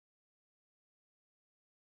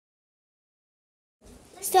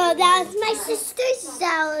So that's my sister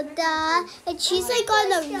Zelda, and she's like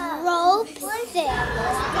on a rope thing.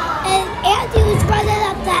 And Andy was running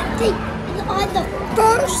up that thing, and on the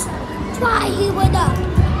first try he went up.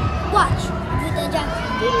 Watch.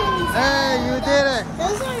 Hey, you did it!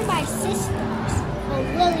 Those are my sisters. Oh,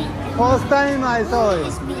 Lily. First time I saw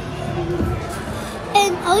it.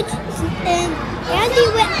 And Andy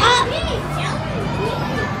went up.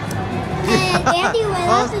 And Andy went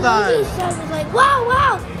up, and Lucy was like, wow,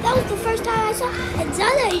 wow. That was the first time I saw it. And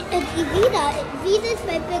Zelda and Evita's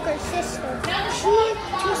my bigger sister. She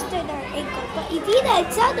twisted her ankle. But Evita and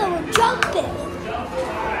Zelda were jumping.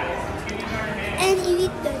 And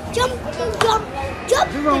Evita jumped.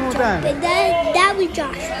 And then that was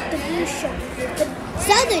Josh, the blue shirt. But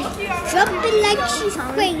Zelda jumping like she's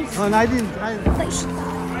crazy. Oh, I didn't. But she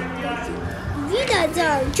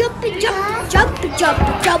Evita's jumping. Yeah, Josh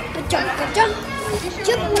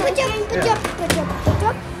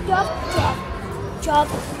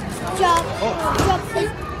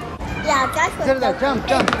was Zelda,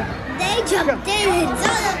 jump. They jumped in and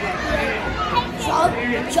Zelda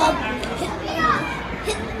jump.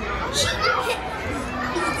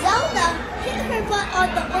 Zelda hit her butt on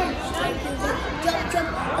the orange. Jump.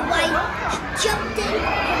 The white jumped in,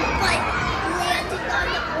 but landed on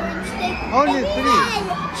the orange thing. Only three.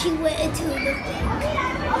 She went into the thing.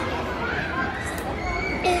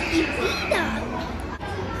 And Evita,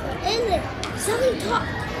 something talked.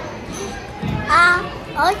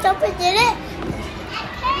 Oh, Sophie did it?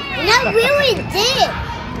 No, really did.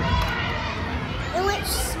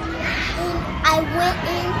 I went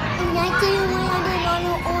in and I didn't land on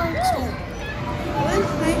an orange thing.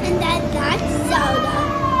 And then that's Zelda.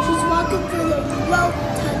 She's walking through the rope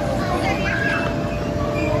tunnel.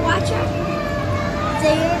 Watch her.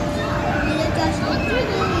 There. And it goes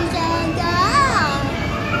through Zelda.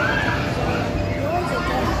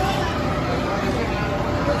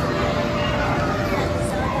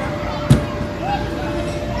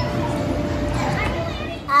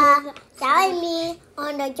 That was me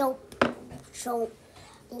on the rope.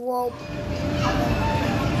 Whoa.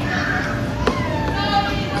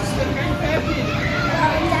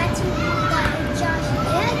 That's Josh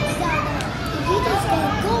and Zelda. He just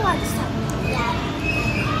gonna go on something. Yeah.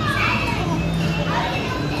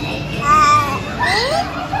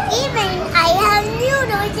 Even I have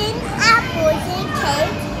noodles and apples and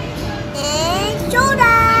cake and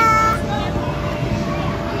soda.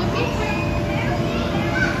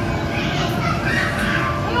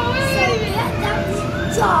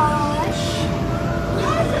 Josh,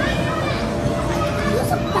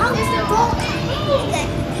 who's about to go that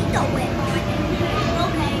you know it?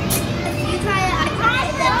 Okay, if you try it, I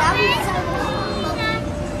tried that was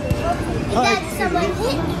then someone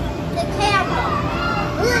hit the camera.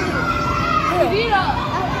 Vita.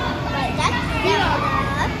 Right, that's Vita.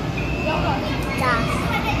 Josh.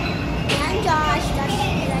 And Josh,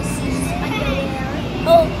 that's his underwear.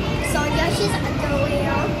 Oh, so Josh's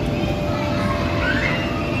underwear.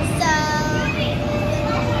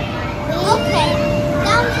 Okay,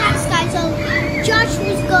 now next guy, so Josh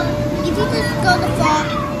was going, if you just go to fall,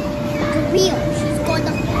 the wheel, she's going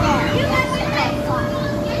to fall.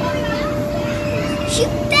 She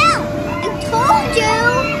fell! I told you!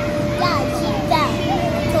 Yeah, she fell. I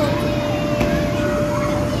told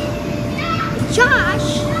you. Josh!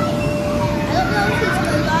 I don't know if he's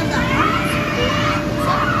going on the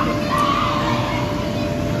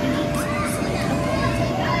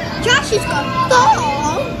Josh is going to fall!